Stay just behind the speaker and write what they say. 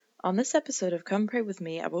On this episode of Come Pray With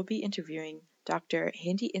Me, I will be interviewing Dr.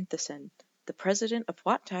 Handy Inthason, the president of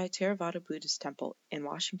Wat Thai Theravada Buddhist Temple in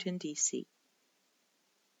Washington, D.C.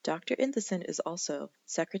 Dr. Inthason is also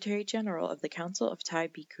Secretary General of the Council of Thai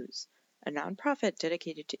Bhikkhus, a nonprofit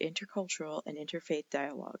dedicated to intercultural and interfaith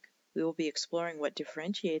dialogue. We will be exploring what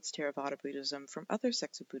differentiates Theravada Buddhism from other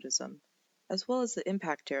sects of Buddhism, as well as the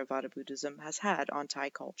impact Theravada Buddhism has had on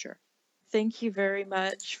Thai culture. Thank you very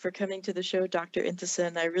much for coming to the show, Dr.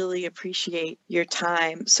 Inthason. I really appreciate your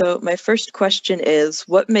time. So my first question is,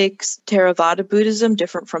 what makes Theravada Buddhism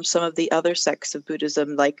different from some of the other sects of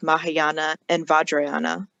Buddhism like Mahayana and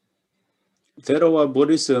Vajrayana? Theravada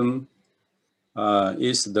Buddhism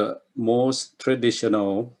is the most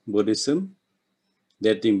traditional Buddhism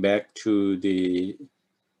dating back to the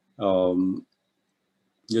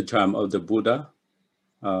time of the Buddha.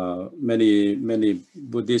 Many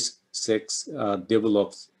Buddhist sects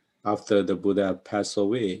developed after the Buddha passed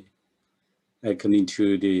away. According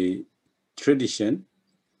to the tradition,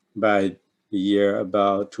 by the year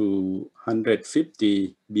about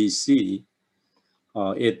 250 BC,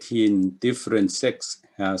 18 different sects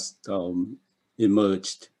has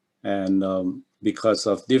emerged, and because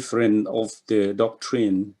of different of the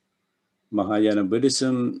doctrine, Mahayana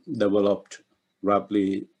Buddhism developed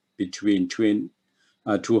roughly between 200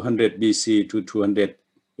 BC to 200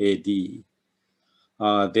 AD.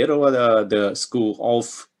 There was the school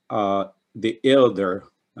of the elder.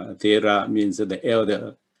 Thera means the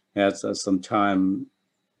elder, has sometimes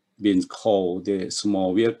been called the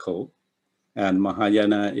small vehicle, and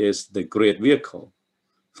Mahayana is the great vehicle.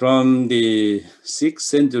 From the 6th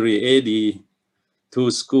century AD, two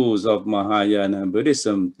schools of Mahayana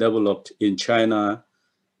Buddhism developed in China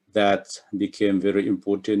that became very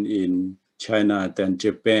important in China than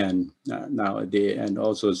Japan nowadays, and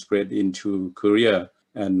also spread into Korea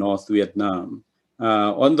and North Vietnam.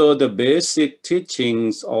 Although the basic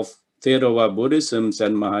teachings of Theravada Buddhism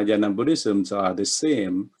and Mahayana Buddhism are the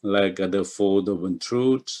same, like the Four Noble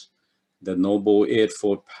Truths, the Noble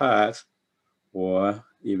Eightfold Path, or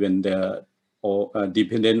even the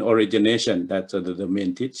dependent origination, that's the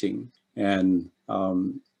main teaching. And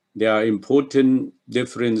there are important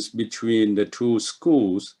difference between the two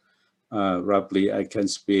schools. Roughly, I can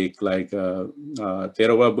speak like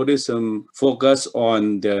Theravada Buddhism focus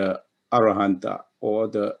on the Arahanta, or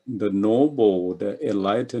the noble, the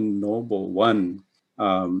enlightened noble one,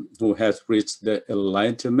 who has reached the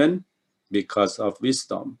enlightenment because of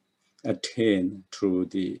wisdom, attained through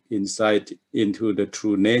the insight into the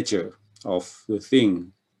true nature of the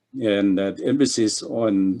thing, and that emphasis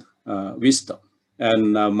on wisdom.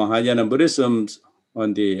 And Mahayana Buddhism,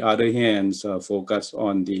 on the other hand, focus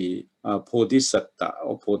on the Bodhisatta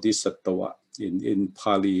or Bodhisattva. In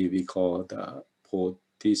Pali, we call the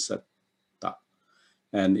Bodhisatta.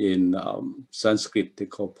 And in Sanskrit, they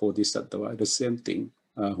call Bodhisattva the same thing,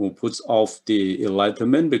 who puts off the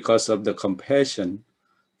enlightenment because of the compassion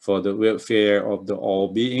for the welfare of the all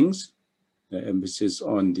beings. The emphasis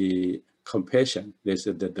on the compassion. This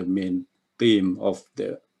is the main theme of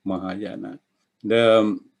the Mahayana.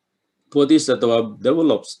 The Bodhisattva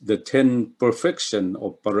develops the 10 perfection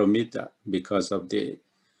of paramita because of the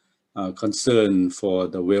concern for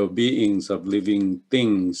the well-beings of living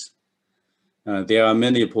things. There are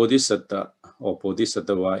many Bodhisattva or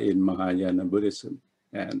Bodhisattva in Mahayana Buddhism,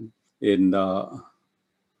 and in the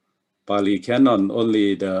Pali Canon,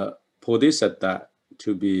 only the Bodhisattva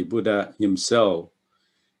to be Buddha himself.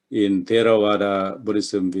 In Theravada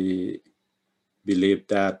Buddhism, we believe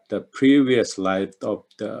that the previous life of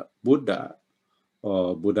the Buddha,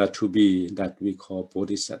 or Buddha to be, that we call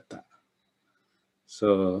Bodhisattva.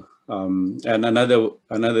 So, and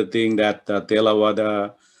another thing that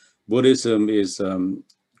Theravada Buddhism is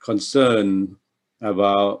concerned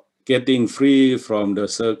about getting free from the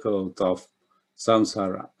circle of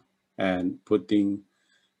samsara and putting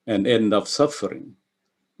an end of suffering.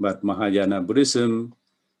 But Mahayana Buddhism,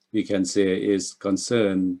 we can say, is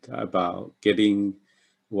concerned about getting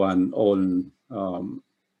one's own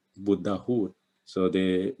Buddhahood. So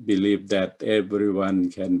they believe that everyone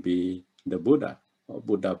can be the Buddha, or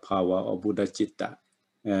Buddha power, or Buddha Chitta.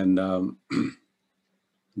 And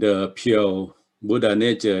the pure Buddha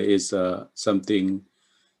nature is something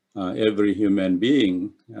every human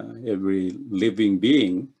being, every living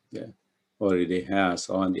being already has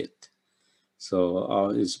on it.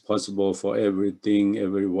 So it's possible for everything,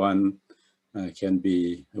 everyone can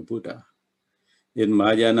be a Buddha. In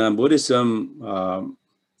Mahayana Buddhism,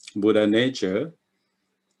 Buddha nature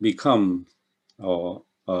become a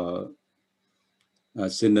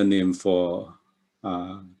synonym for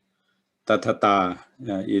tatata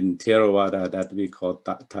in Theravada that we call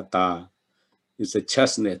tata. It's a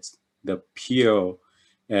chestnut, the pure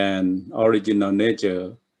and original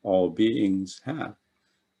nature all beings have.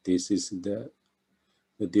 This is the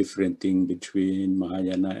different thing between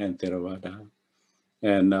Mahayana and Theravada.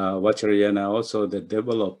 And Vajrayana also the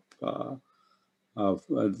develop of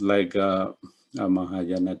like a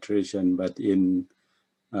Mahayana tradition, but in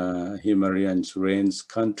Himalayan range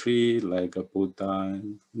country like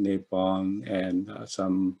Bhutan, Nepal, and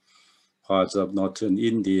some parts of northern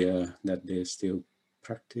India that they still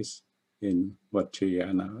practice in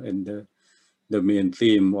Vajrayana. And the main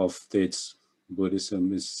theme of this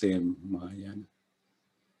Buddhism is same Mahayana.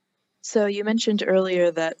 So you mentioned earlier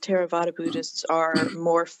that Theravada Buddhists are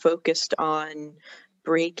more focused on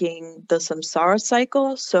breaking the samsara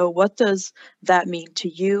cycle. So what does that mean to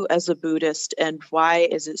you as a Buddhist, and why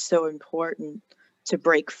is it so important to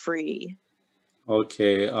break free?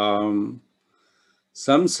 Okay,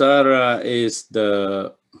 samsara is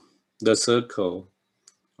the circle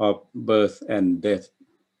of birth and death,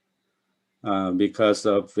 because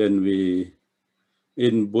of when we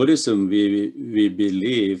in Buddhism we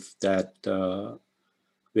believe that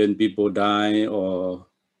when people die or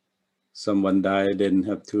someone die, then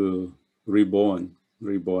have to reborn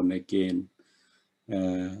again.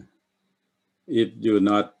 If you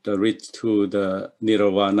not reach to the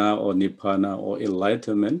nirvana or nibbana or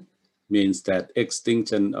enlightenment, means that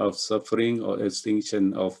extinction of suffering or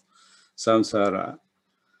extinction of samsara.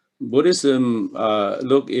 Buddhism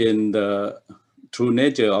look in the true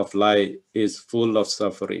nature of life is full of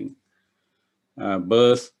suffering.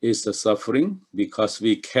 Birth is a suffering because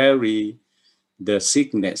we carry the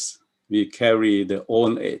sickness, we carry the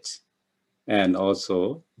old age, and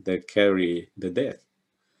also they carry the death.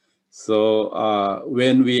 So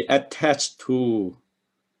when we attach to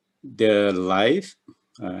the life,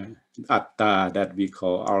 atta, that we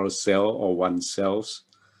call ourself or oneself,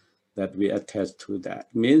 that we attach to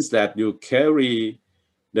that, means that you carry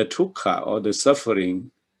the dukkha or the suffering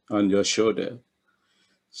on your shoulder.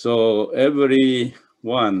 So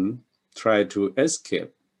everyone try to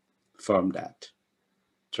escape from that,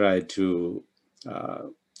 try to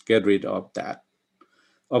get rid of that.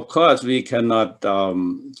 Of course, we cannot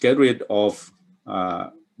get rid of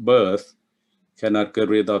birth, cannot get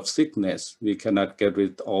rid of sickness, we cannot get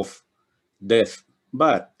rid of death,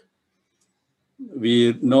 but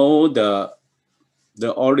we know the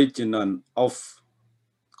original of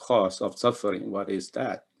cause of suffering. What is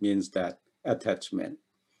that? Means that attachment.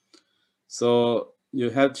 So you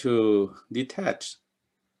have to detach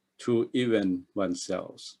to even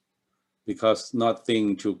oneself, because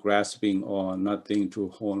nothing to grasping on, nothing to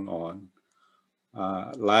hold on.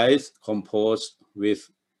 Life composed with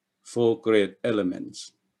four great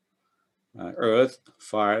elements: earth,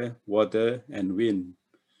 fire, water, and wind,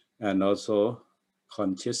 and also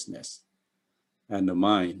consciousness and the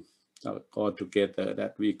mind, all together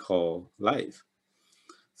that we call life.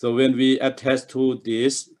 So when we attach to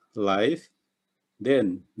this life,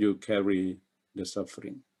 then you carry the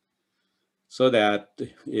suffering. So that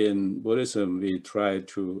in Buddhism, we try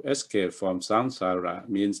to escape from samsara,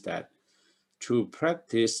 means that to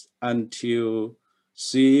practice until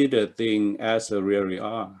see the thing as it really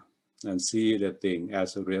are, and see the thing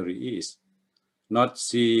as it really is, not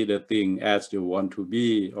see the thing as you want to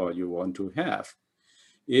be or you want to have.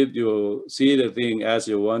 If you see the thing as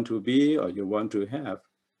you want to be or you want to have,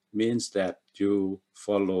 means that you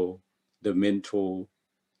follow the mental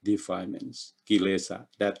defilements, kilesa.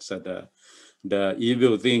 That's the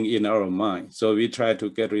evil thing in our mind. So we try to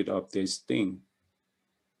get rid of this thing.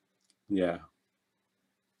 Yeah.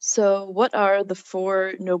 So what are the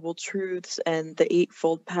Four Noble Truths and the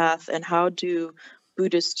Eightfold Path, and how do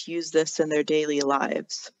Buddhists use this in their daily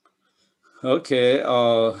lives? Okay.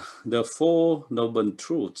 The Four Noble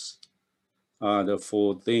Truths are the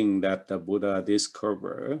four things that the Buddha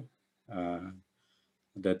discovered. The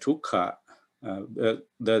dukkha,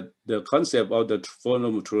 the concept of the Four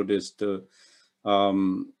Noble Truths is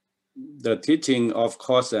the teaching of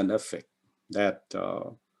cause and effect. That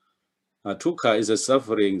dukkha is a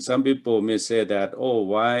suffering. Some people may say that, oh,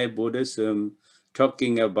 why Buddhism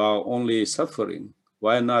talking about only suffering?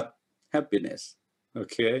 Why not happiness?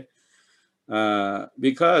 Okay.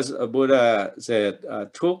 Because Buddha said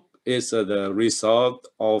dukkha is the result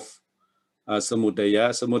of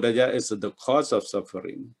samudaya. Samudaya is the cause of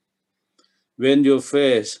suffering. When you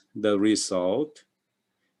face the result,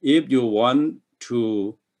 if you want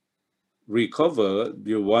to recover,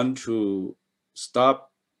 you want to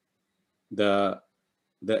stop the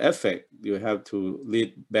effect, you have to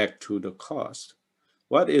lead back to the cause.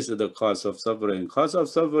 what is the cause of suffering? Cause of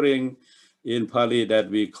suffering in Pali that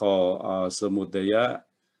we call samudaya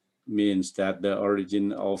means that the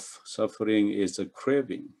origin of suffering is a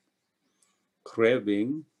craving.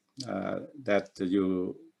 Craving that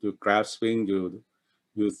you grasping, you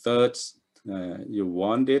thirst, you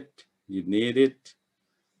want it, you need it.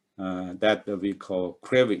 That we call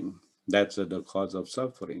craving. That's the cause of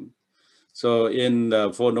suffering. So in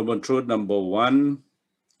the Four Noble Truth number 1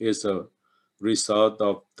 is a result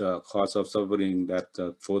of the cause of suffering, that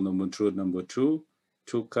the Four Noble Truth number 2,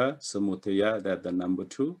 dukkha, samudaya, that the number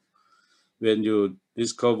 2. When you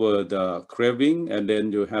discover the craving, and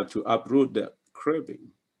then you have to uproot the craving,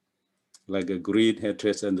 like a greed,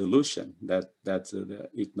 hatred, and delusion. That's the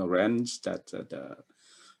ignorance, that's the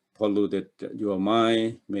polluted your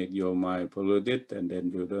mind, make your mind polluted, and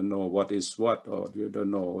then you don't know what is what, or you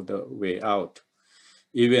don't know the way out.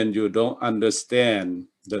 Even you don't understand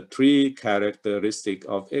the 3 characteristics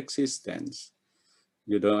of existence.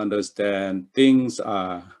 You don't understand things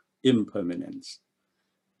are impermanent.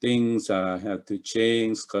 Things have to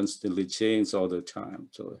change, constantly change all the time.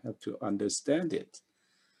 So you have to understand it.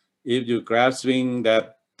 If you're grasping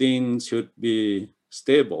that things should be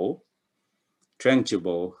stable,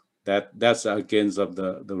 tangible, that's against of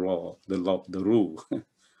the law, the rule,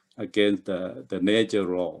 against the nature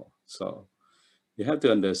law. So you have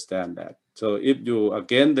to understand that. So if you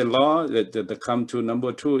against the law, the come to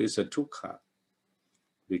number 2 is a dukkha,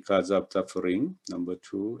 because of suffering, number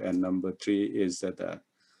 2, and number 3 is that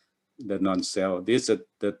the non-self. These are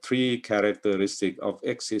the 3 characteristics of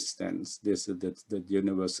existence. This is the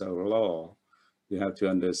universal law. You have to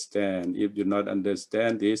understand. If you not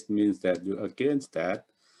understand this, means that you're against that.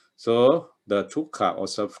 So the dukkha or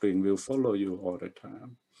suffering will follow you all the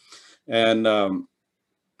time. And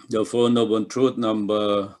the Four Noble Truth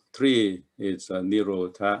number 3 is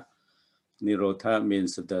nirodha. Nirodha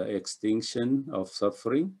means the extinction of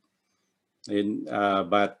suffering.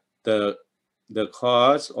 But the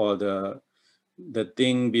cause or the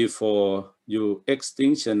thing before you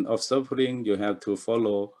extinction of suffering, you have to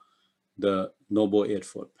follow the Noble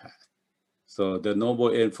Eightfold Path. So the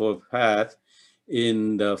Noble Eightfold Path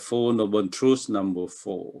in the Four Noble Truths number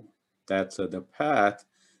 4, that's the path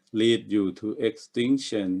lead you to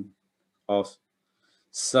extinction of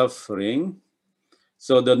suffering.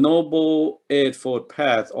 So the Noble Eightfold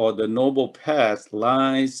Path, or the Noble Path,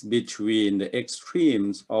 lies between the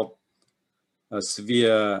extremes of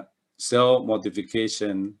severe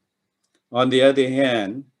self-mortification on the other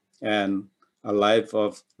hand, and a life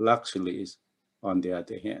of luxuries on the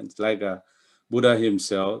other hand. Like Buddha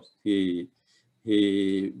himself, he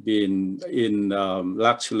been in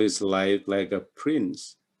luxurious life like a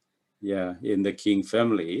prince, in the king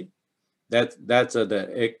family. That's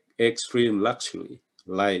the extreme luxury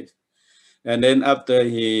life. And then after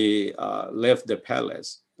he left the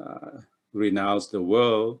palace, renounced the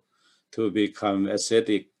world to become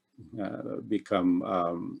ascetic, become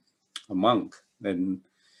a monk. Then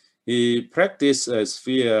he practiced a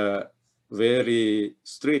sphere very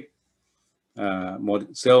strict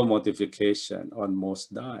self-mortification,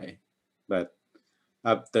 almost die. But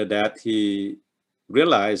after that, he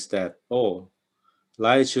realized that,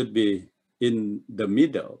 life should be in the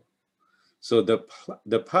middle. So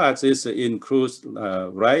the path is includes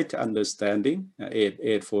right understanding,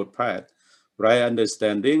 eightfold path, right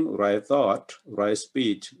understanding, right thought, right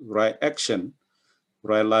speech, right action,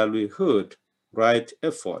 right livelihood, right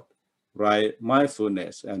effort, right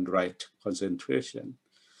mindfulness, and right concentration.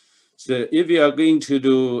 So if we are going to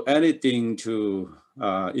do anything to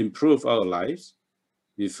improve our lives,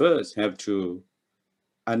 we first have to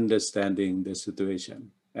understanding the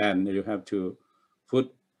situation, and you have to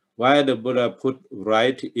put why the Buddha put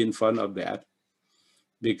right in front of that,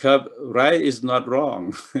 because right is not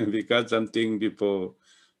wrong. Because something people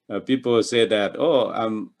say that,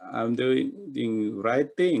 I'm doing the right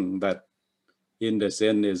thing, but in the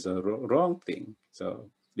sense is a wrong thing.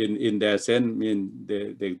 So in that sense, mean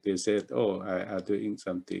they said, I are doing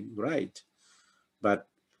something right, but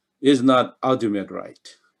it's not ultimate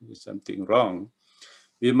right. It's something wrong.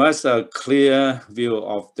 We must have a clear view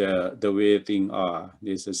of the way things are.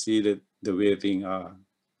 This is see the way things are.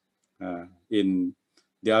 In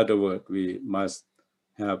the other word, we must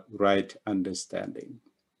have right understanding.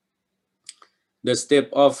 The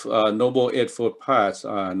step of Noble Eightfold Paths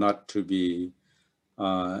are not to be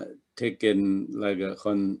taken like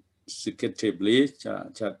consecutively,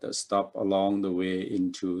 just stop along the way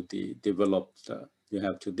into the developed. You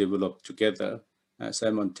have to develop together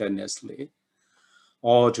simultaneously,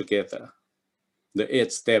 all together. The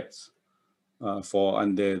 8 steps fall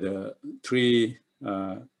under the 3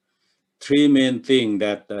 three main things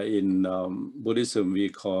that in Buddhism we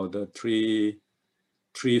call the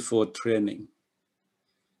threefold training.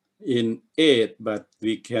 In 8, but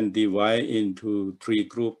we can divide into 3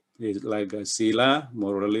 groups. It's like a sila,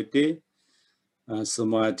 morality,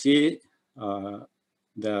 samadhi.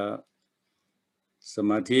 The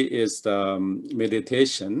samadhi is the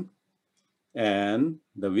meditation, and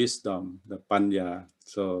the wisdom, the panya.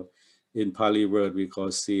 So in Pali word we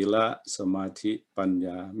call sila, samadhi,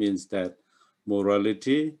 panya, means that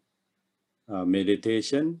morality,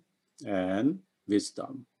 meditation, and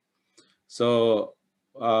wisdom. So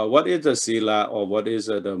what is the sila, or what is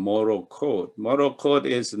the moral code? Moral code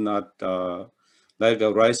is not like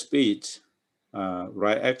a right speech,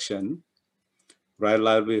 right action, right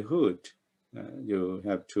livelihood. You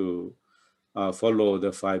have to follow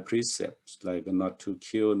the 5 precepts, like not to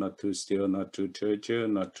kill, not to steal, not to torture,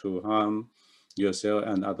 not to harm yourself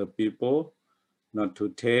and other people, not to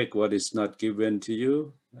take what is not given to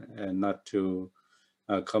you, and not to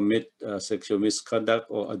commit sexual misconduct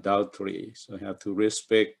or adultery. So you have to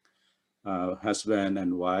respect husband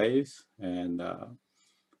and wife, and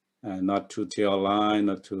not to tell lie,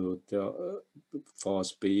 not to tell false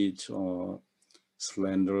speech or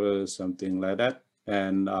slander, something like that.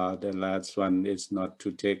 And the last one is not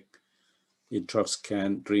to take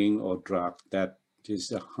intoxicant drink or drug that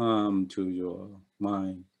is a harm to your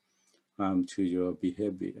mind, harm to your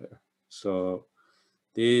behavior. So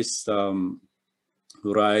this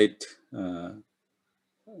right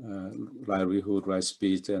livelihood, right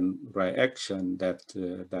speech, and right action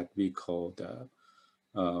that we call the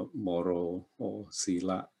moral or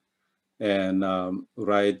sila, and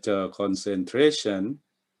right concentration,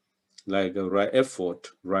 like a right effort,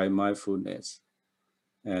 right mindfulness,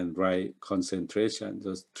 and right concentration.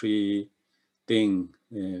 Those 3 things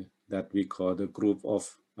that we call the group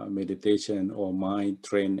of meditation or mind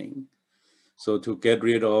training. So to get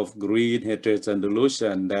rid of greed, hatred, and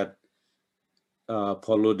delusion that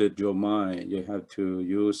polluted your mind, you have to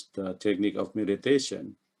use the technique of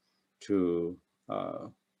meditation to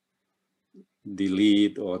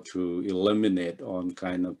delete or to eliminate all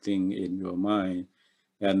kind of thing in your mind.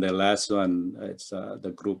 And the last one, it's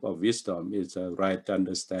the group of wisdom, is right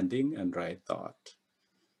understanding and right thought.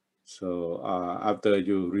 So after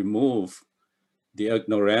you remove the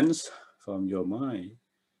ignorance from your mind,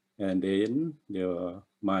 and then your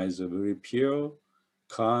mind is very pure,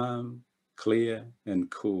 calm, clear, and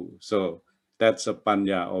cool. So that's a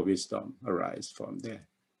panya or wisdom arise from there.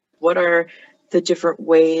 What are the different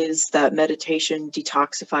ways that meditation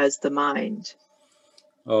detoxifies the mind?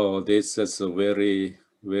 Oh, this is a very,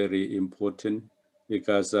 very important,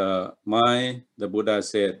 because mind, the Buddha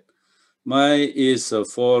said, mind is a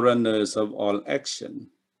forerunner of all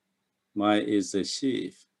action. Mind is a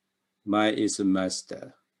chief. Mind is a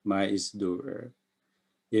master. Mind is doer.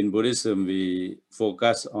 In Buddhism, we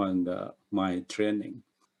focus on the mind training.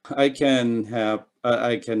 I can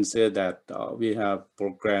say that we have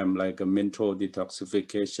program like a mental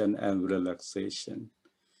detoxification and relaxation.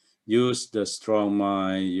 Use the strong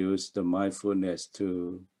mind, use the mindfulness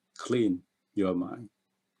to clean your mind.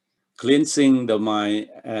 Cleansing the mind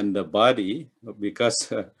and the body,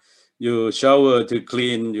 because you shower to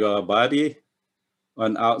clean your body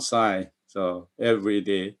on outside. So every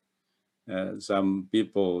day, some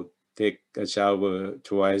people take a shower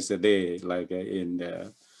twice a day, like in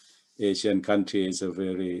the Asian countries, a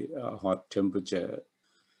very hot temperature.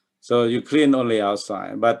 So you clean only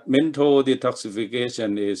outside, but mental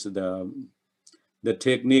detoxification is the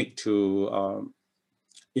technique to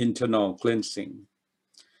internal cleansing.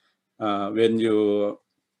 When your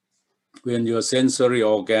sensory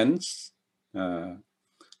organs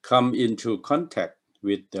come into contact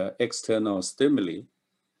with the external stimuli,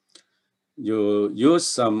 you use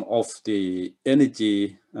some of the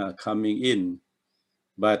energy coming in,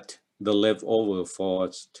 but the leftover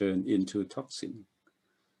force turn into toxin.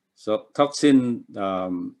 So toxin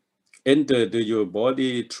enter to your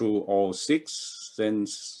body through all 6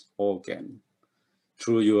 sense organs,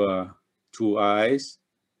 through your 2 eyes,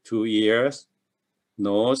 2 ears,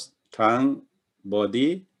 nose, tongue,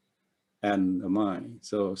 body, and the mind.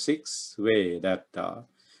 So 6 ways that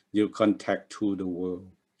you contact to the world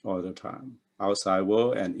all the time, outside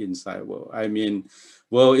world and inside world. I mean,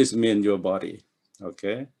 world is mean your body,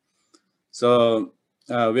 okay? So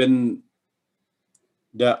when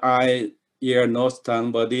the eye, ear, nose,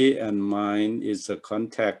 tongue, body, and mind is a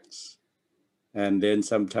contact, and then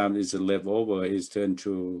sometimes it's a leftover, it's turned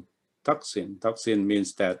to toxin. Toxin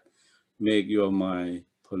means that make your mind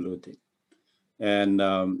polluted. And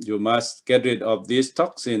you must get rid of these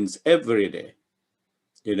toxins every day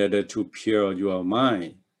in order to pure your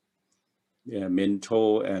mind.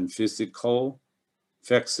 mental and physical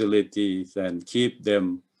facilities and keep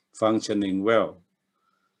them functioning well.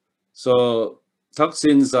 So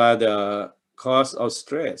toxins are the cause of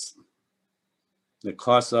stress, the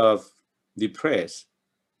cause of depression,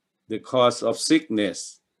 the cause of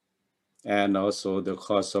sickness, and also the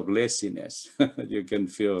cause of laziness. You can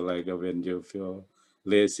feel like when you feel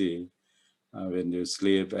lazy, when you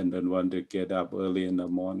sleep and don't want to get up early in the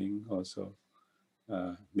morning, also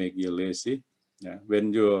make you lazy. Yeah.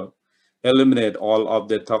 When you eliminate all of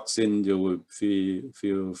the toxin, you will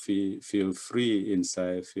feel free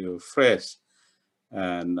inside, feel fresh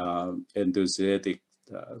and enthusiastic,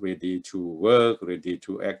 ready to work, ready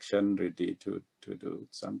to action, ready to do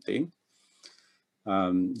something.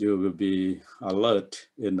 You will be alert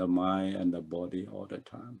in the mind and the body all the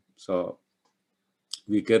time. So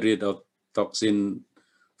we get rid of toxin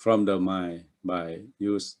from the mind by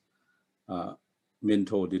use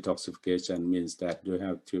mental detoxification. Means that you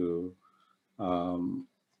have to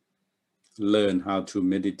learn how to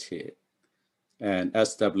meditate and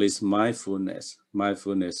establish mindfulness.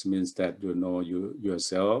 Mindfulness means that you know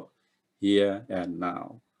yourself here and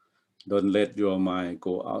now. Don't let your mind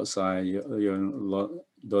go outside.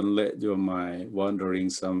 Don't let your mind wandering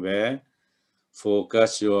somewhere.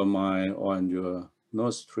 Focus your mind on your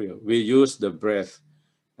nostril. We use the breath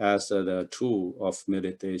as the tool of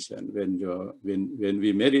meditation. When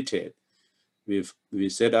we meditate, we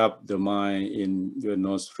set up the mind in your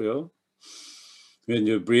nostril. When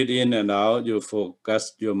you breathe in and out, you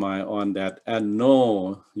focus your mind on that and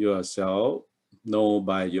know yourself, know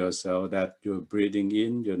by yourself that you're breathing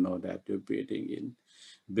in, you know that you're breathing in.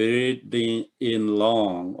 Breathing in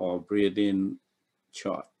long or breathing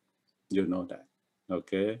short, you know that,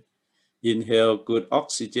 okay? Inhale good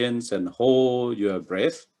oxygen and hold your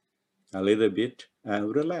breath a little bit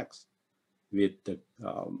and relax with the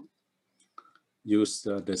use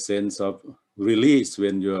the sense of release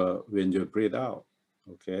when you breathe out,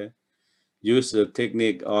 okay? Use the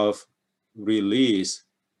technique of release,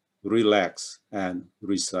 relax, and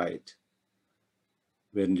recite.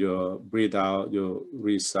 When you breathe out, you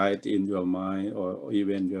recite in your mind or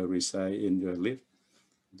even you recite in your lip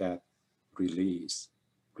that release,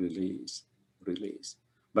 release, release.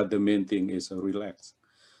 But the main thing is relax.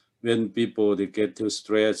 When people they get too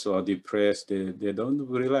stressed or depressed, they don't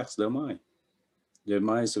relax their mind. Their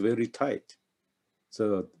mind is very tight.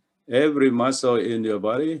 So every muscle in your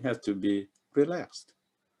body has to be relaxed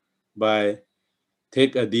by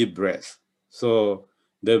take a deep breath. So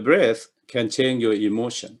the breath can change your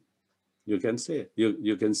emotion. You can see,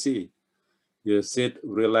 you can see. You sit,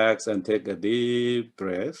 relax, and take a deep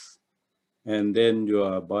breath, and then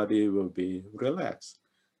your body will be relaxed.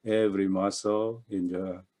 Every muscle in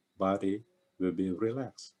your body will be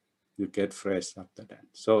relaxed. You get fresh after that.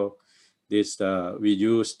 So this we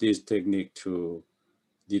use this technique to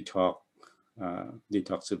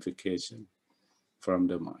detoxification from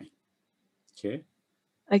the mind. Okay.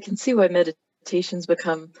 I can see why meditation's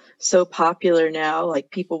become so popular now. Like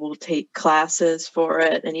people will take classes for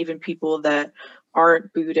it, and even people that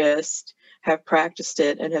aren't Buddhist have practiced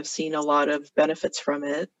it and have seen a lot of benefits from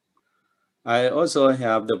it. I also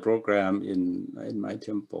have the program in my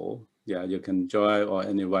temple. Yeah, you can join or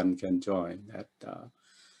anyone can join that.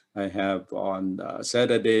 I have on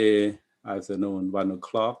Saturday afternoon, 1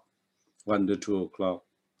 o'clock, 1 to 2 o'clock,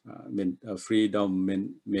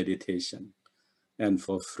 freedom meditation, and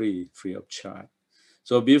for free of charge.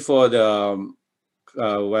 So before the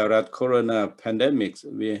virus corona pandemics,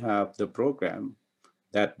 we have the program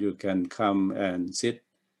that you can come and sit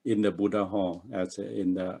in the Buddha hall as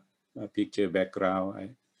in the picture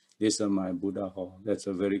background. This is my Buddha hall. That's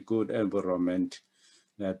a very good environment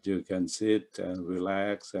that you can sit and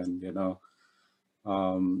relax and,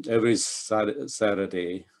 every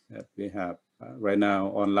Saturday that we have right now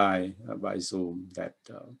online by Zoom that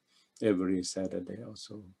every Saturday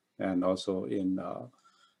also, and also in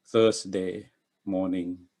Thursday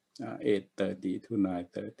morning, 8:30 to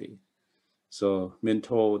 9:30. So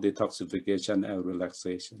mental detoxification and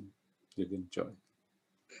relaxation, you can join.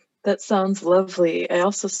 That sounds lovely. I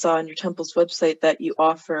also saw on your temple's website that you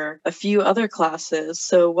offer a few other classes.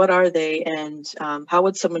 So what are they, and how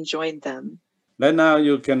would someone join them? Right now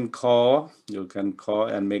you can call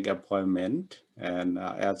and make appointment, and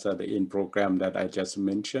after the in program that I just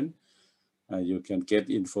mentioned, you can get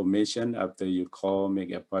information after you call,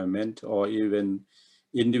 make appointment, or even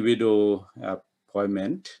individual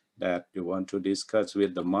appointment that you want to discuss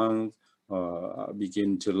with the monk or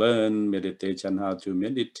begin to learn meditation, how to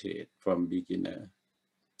meditate from beginner.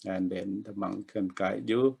 And then the monk can guide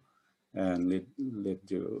you and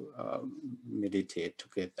let you meditate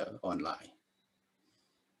together online.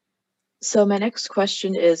 So my next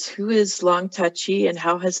question is, who is Long Tachi and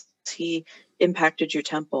how has he impacted your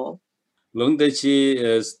temple? Long Tachi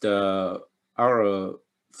is our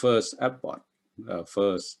first abbot,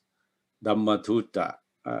 first Dhammatutta,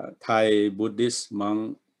 Thai Buddhist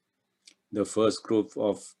monk, the first group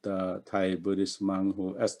of the Thai Buddhist monk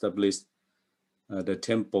who established the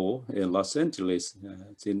temple in Los Angeles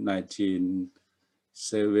in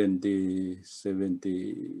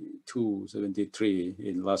 1972, 73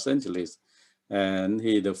 in Los Angeles. And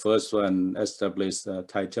he the first one established a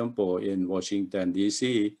Thai temple in Washington,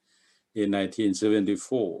 D.C. in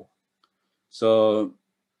 1974. So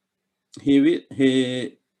he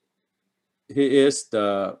is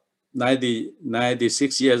the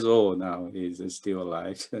 96 years old now. He's still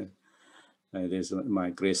alive. And is my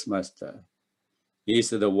grace master. He's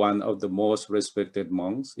the one of the most respected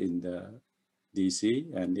monks in the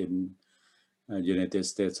DC and in United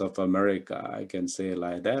States of America. I can say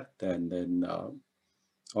like that. And then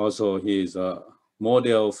also he is a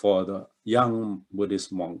model for the young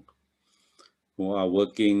Buddhist monk who are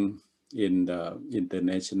working in the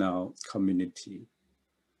international community.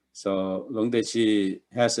 So Long Tachi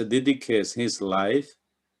has dedicated his life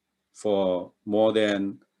for more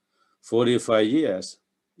than 45 years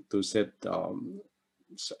to set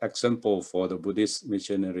example for the Buddhist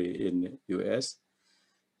missionary in the U.S.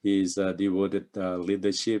 His devoted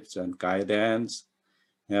leaderships and guidance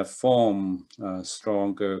have formed a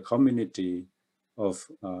stronger community of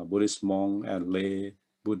Buddhist monk and lay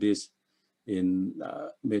Buddhists in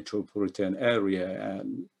metropolitan area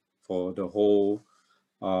and for the whole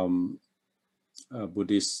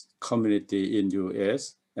Buddhist community in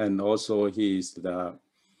U.S. And also he is the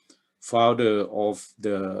founder of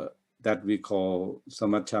that we call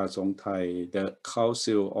Samatha Songthai, the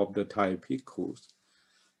Council of the Thai Bhikkhus,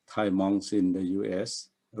 Thai monks in the U.S.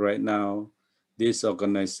 Right now, this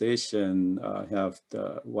organization have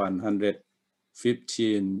the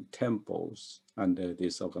 115 temples under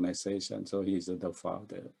this organization. So he's the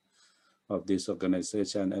founder of this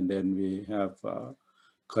organization. And then we have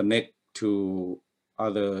connect to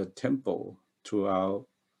other temple throughout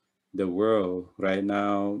the world. Right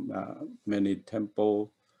now, many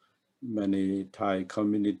temple, many Thai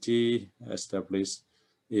community established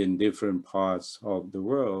in different parts of the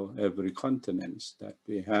world, every continent that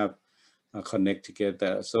we have connect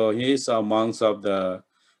together. So he is amongst of the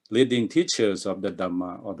leading teachers of the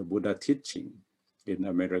Dhamma or the Buddha teaching in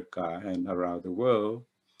America and around the world.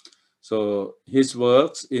 So his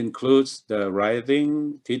works includes the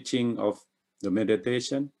writing, teaching of the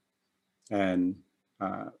meditation, and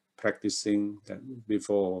practicing that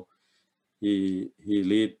before he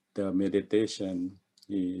lead the meditation.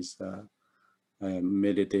 He is a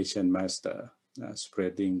meditation master,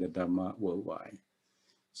 spreading the Dhamma worldwide.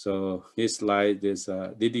 So his life is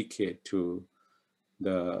dedicated to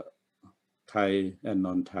the Thai and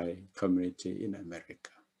non-Thai community in America.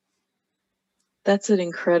 That's an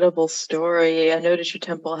incredible story. I notice your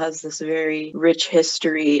temple has this very rich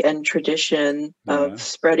history and tradition of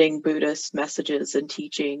spreading Buddhist messages and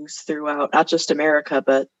teachings throughout not just America,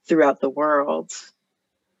 but throughout the world.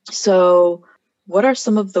 So, what are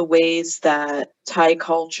some of the ways that Thai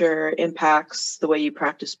culture impacts the way you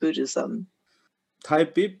practice Buddhism? Thai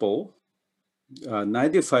people,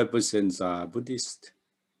 95% are Buddhist.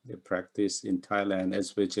 They practice in Thailand,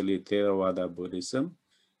 especially Theravada Buddhism.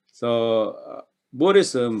 So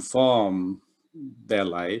Buddhism form their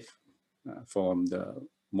life,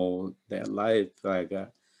 their life like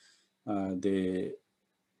they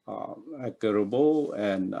are agreeable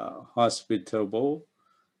and hospitable,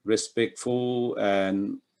 respectful,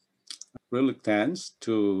 and reluctant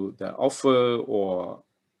to the offer or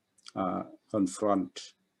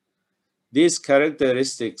confront. These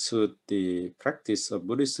characteristics suit the practice of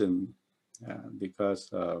Buddhism because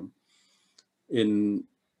in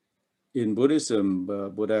Buddhism,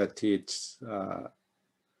 Buddha teaches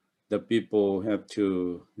the people have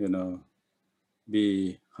to,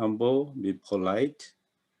 be humble, be polite,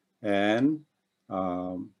 and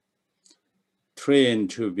train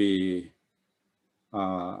to be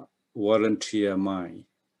volunteer mind.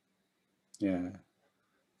 Yeah,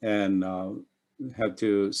 and have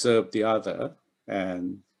to serve the other,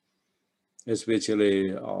 and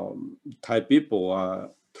especially Thai people are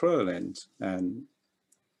tolerant and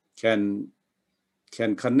can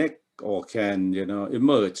connect or can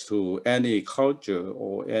emerge to any culture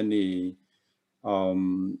or any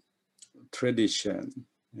tradition.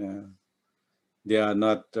 Yeah. They are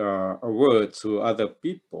not aware to other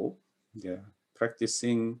people. They are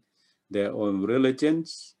practicing their own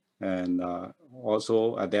religions and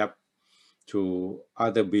also adapt to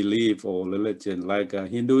other belief or religion like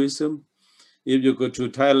Hinduism. If you go to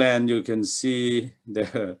Thailand, you can see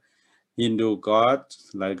the Hindu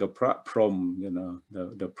gods like a Prom,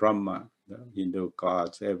 the Brahma, the Hindu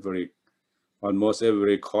gods almost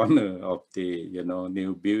every corner of the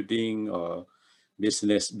new building or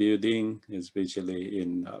business building, especially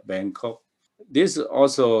in Bangkok. This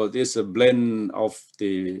a blend of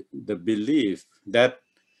the belief that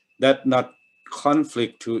not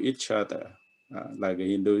conflict to each other, like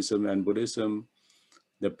Hinduism and Buddhism.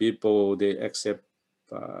 The people they accept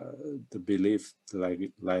the belief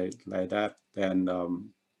like that, and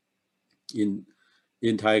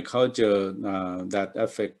in Thai culture that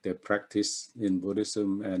affect the practice in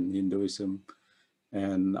Buddhism and Hinduism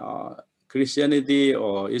and Christianity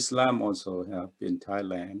or Islam also have in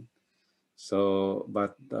Thailand. So,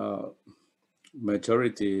 but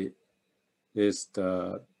majority is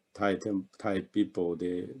the Thai people.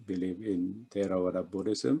 They believe in Theravada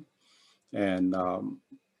Buddhism, and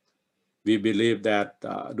we believe that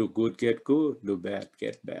do good get good, do bad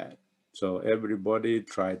get bad. So everybody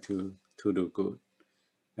try to do good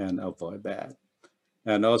and avoid bad.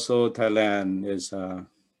 And also Thailand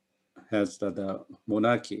has the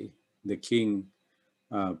monarchy, the king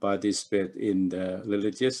participate in the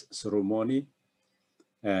religious ceremony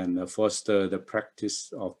and foster the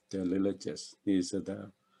practice of the religious. He's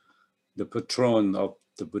the patron of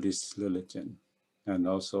the Buddhist religion. And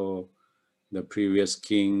also the previous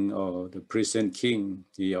king or the present king,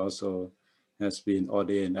 he also has been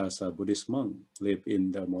ordained as a Buddhist monk, live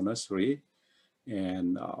in the monastery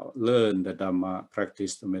and learn the Dhamma,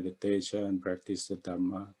 practice the meditation, practice the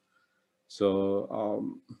Dhamma.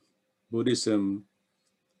 So Buddhism,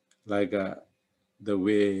 like the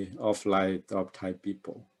way of life of Thai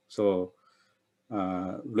people. So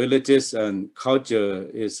religious and culture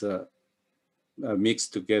is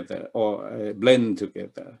mixed together or blend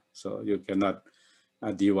together. So you cannot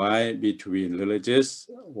divide between religious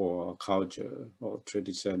or culture or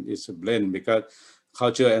tradition. It's a blend because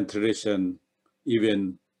culture and tradition,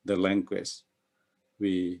 even the language,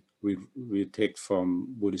 we take from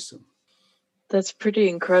Buddhism. That's pretty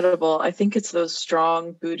incredible. I think it's those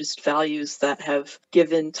strong Buddhist values that have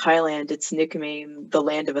given Thailand its nickname, the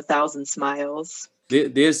Land of a Thousand Smiles.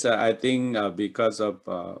 This I think because of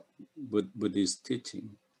Buddhist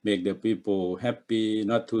teaching, make the people happy,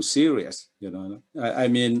 not too serious. I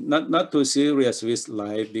mean, not too serious with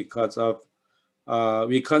life because of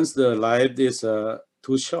we consider life is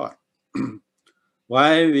too short.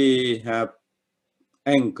 Why we have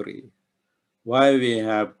angry? Why we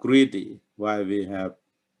have greedy? Why we have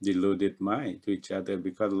deluded mind to each other?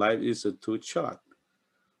 Because life is too short.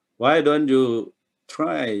 Why don't you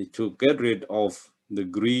try to get rid of the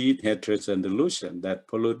greed, hatred, and delusion that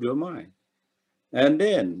pollute your mind? And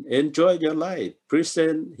then enjoy your life,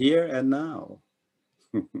 present here and now.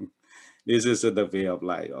 This is the way of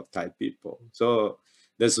life of Thai people. So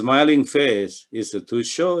the smiling face is to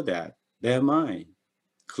show that their mind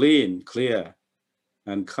clean, clear,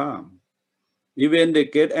 and calm. Even they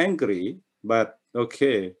get angry, but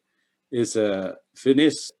okay, it's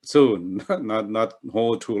finished soon, not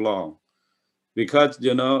hold too long. Because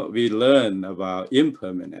we learn about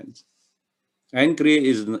impermanence. Angry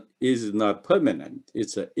is not permanent;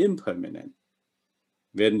 it's impermanent.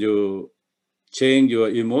 When you change your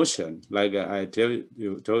emotion, like I told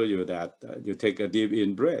you that you take a deep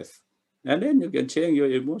in breath, and then you can change your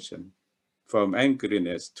emotion from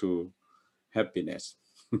angriness to happiness.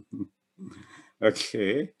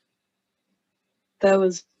 Okay. That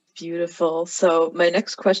was beautiful. So my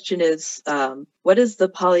next question is, what is the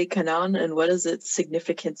Pali Canon and what is its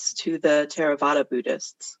significance to the Theravada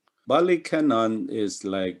Buddhists? Bali Canon is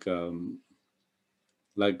like a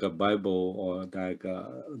Bible or like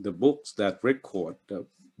the books that record the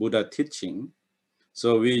Buddha teaching.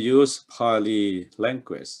 So we use Pali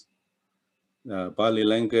language. Pali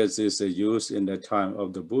language is used in the time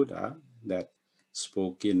of the Buddha that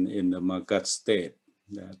spoke in the Magadha state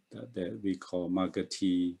that we call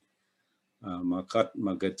Magati,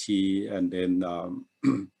 Magati, and then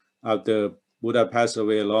after Buddha passed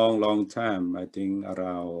away a long time, I think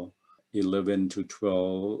around 11 to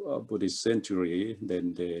 12 Buddhist century,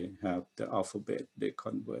 then they have the alphabet, they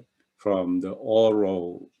convert from the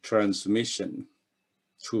oral transmission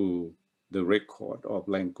to the record of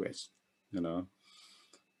language,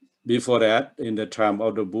 Before that, in the time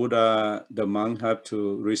of the Buddha, the monk had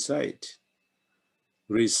to recite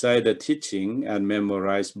the teaching and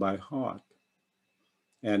memorize by heart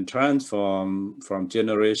and transform from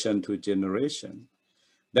generation to generation.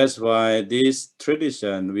 That's why this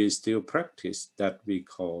tradition we still practice that we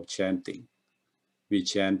call chanting. We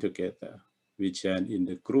chant together. We chant in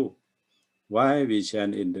the group. Why we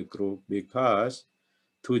chant in the group? Because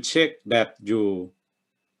to check that your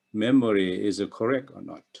memory is correct or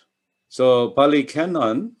not. So Pali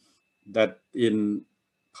Canon, that in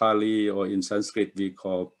Pali or in Sanskrit we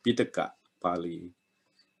call Pitaka Pali,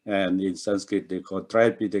 and in Sanskrit they call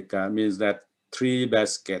Tripitaka, means that three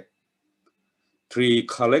basket, three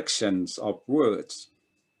collections of words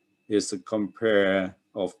is a compare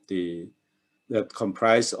of the that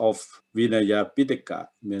comprise of Vinaya Pitaka,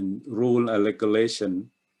 mean rule and regulation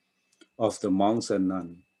of the monks and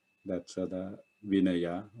nuns. That's the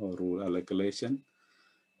Vinaya or rule and regulation.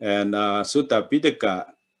 And Sutta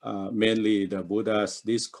Pitaka, mainly the Buddha's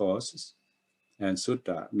discourses. And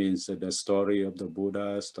Sutta means the story of the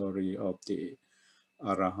Buddha, story of the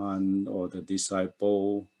Arahant or the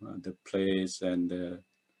disciple, the place and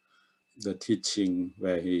the teaching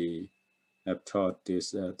where he have taught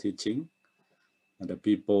this teaching and the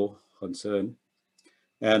people concerned.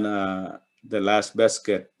 And the last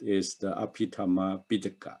basket is the Abhidhamma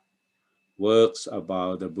Pitaka, works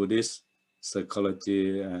about the Buddhist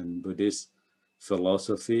psychology and Buddhist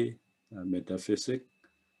philosophy, metaphysics,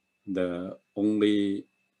 the only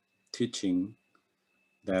teaching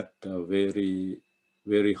that very,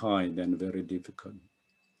 very high and very difficult.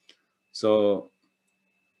 So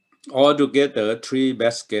altogether, three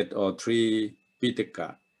basket or three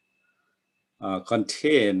Pitaka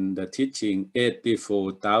contain the teaching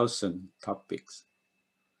 84,000 topics.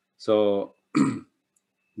 So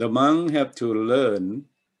the monk have to learn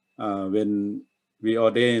when we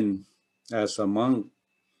ordain as a monk,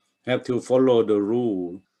 have to follow the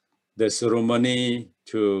rule, the ceremony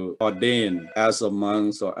to ordain as a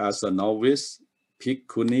monk or as a novice,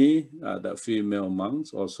 bhikkhuni, the female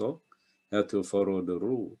monks also have to follow the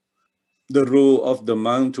rule. The rule of the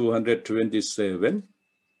monk 227,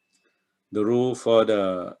 the rule for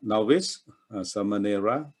the novice,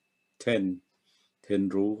 samanera, 10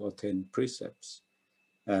 rule or 10 precepts.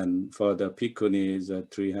 And for the bhikkhuni is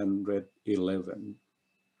 311.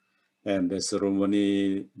 And the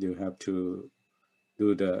ceremony, you have to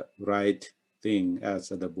do the right thing as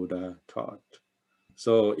the Buddha taught.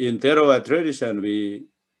 So in Theravada tradition, we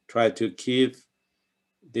try to keep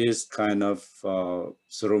this kind of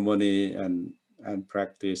ceremony and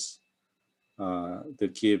practice to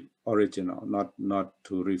keep original, not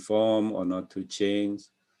to reform or not to change.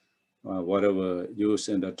 Whatever used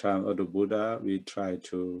in the time of the Buddha, we try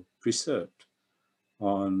to preserve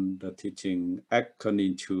on the teaching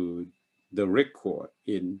according to the record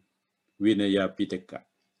in Vinaya Pitaka,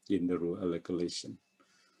 in the rule and regulation,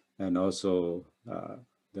 and also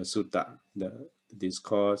the sutta, the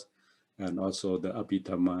discourse, and also the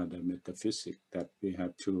Abhidhamma, the metaphysics that we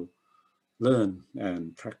have to learn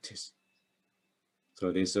and practice.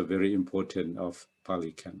 So this is very important of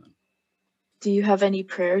Pali Canon. Do you have any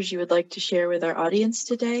prayers you would like to share with our audience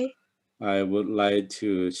today? I would like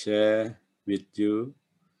to share with you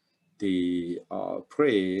the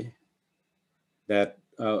prayer that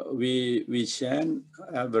we chant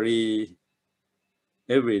every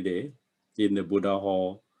day in the Buddha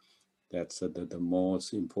Hall. That's the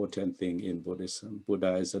most important thing in Buddhism.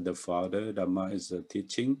 Buddha is the founder, Dhamma is the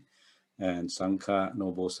teaching, and Sangha,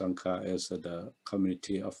 Noble Sangha, is the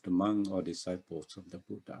community of the monks or disciples of the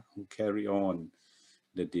Buddha who carry on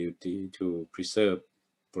the duty to preserve,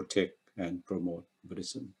 protect, and promote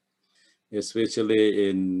Buddhism.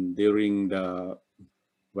 Especially during the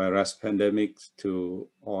virus pandemic, to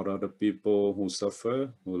all of the people who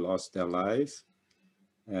suffer, who lost their life,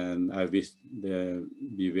 and I wish they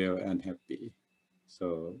be well and happy.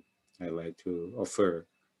 So I like to offer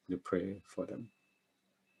the prayer for them.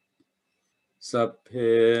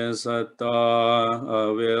 Sapphe satta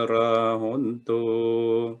avera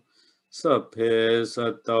hontu, sapphe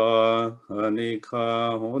satta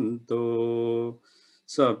anikha hontu,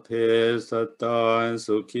 sapphe satta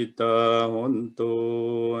sukhita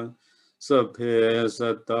hontu, sapphe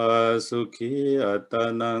satta sukhi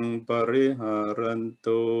atanang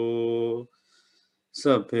pariharantu,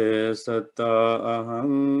 sapphe satta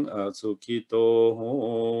ahang asukito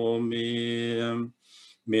homi.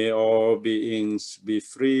 May all beings be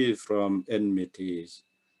free from enmities.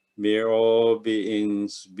 May all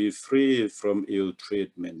beings be free from ill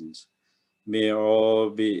treatment. May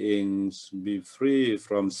all beings be free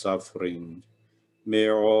from suffering.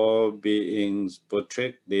 May all beings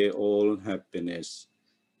protect their own happiness.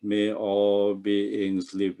 May all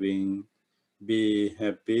beings living be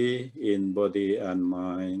happy in body and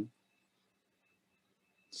mind.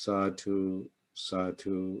 Sadhu,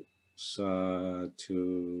 sadhu,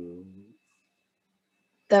 Sadhu.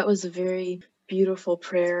 That was a very beautiful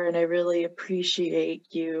prayer, and I really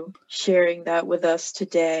appreciate you sharing that with us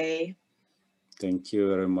today. Thank you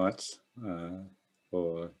very much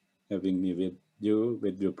for having me with you,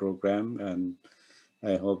 with your program, and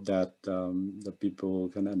I hope that the people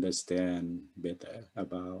can understand better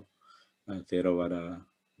about Theravada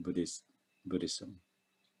Buddhism.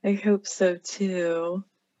 I hope so too.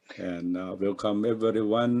 And welcome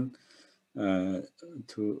everyone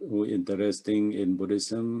who interested in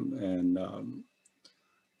Buddhism and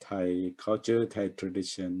Thai culture, Thai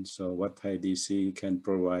tradition. So Wat Thai DC can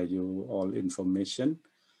provide you all information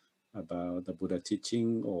about the Buddha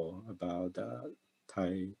teaching or about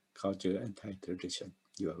Thai culture and Thai tradition.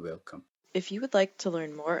 You are welcome. If you would like to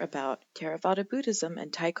learn more about Theravada Buddhism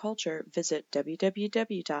and Thai culture, visit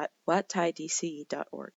www.wattaidc.org.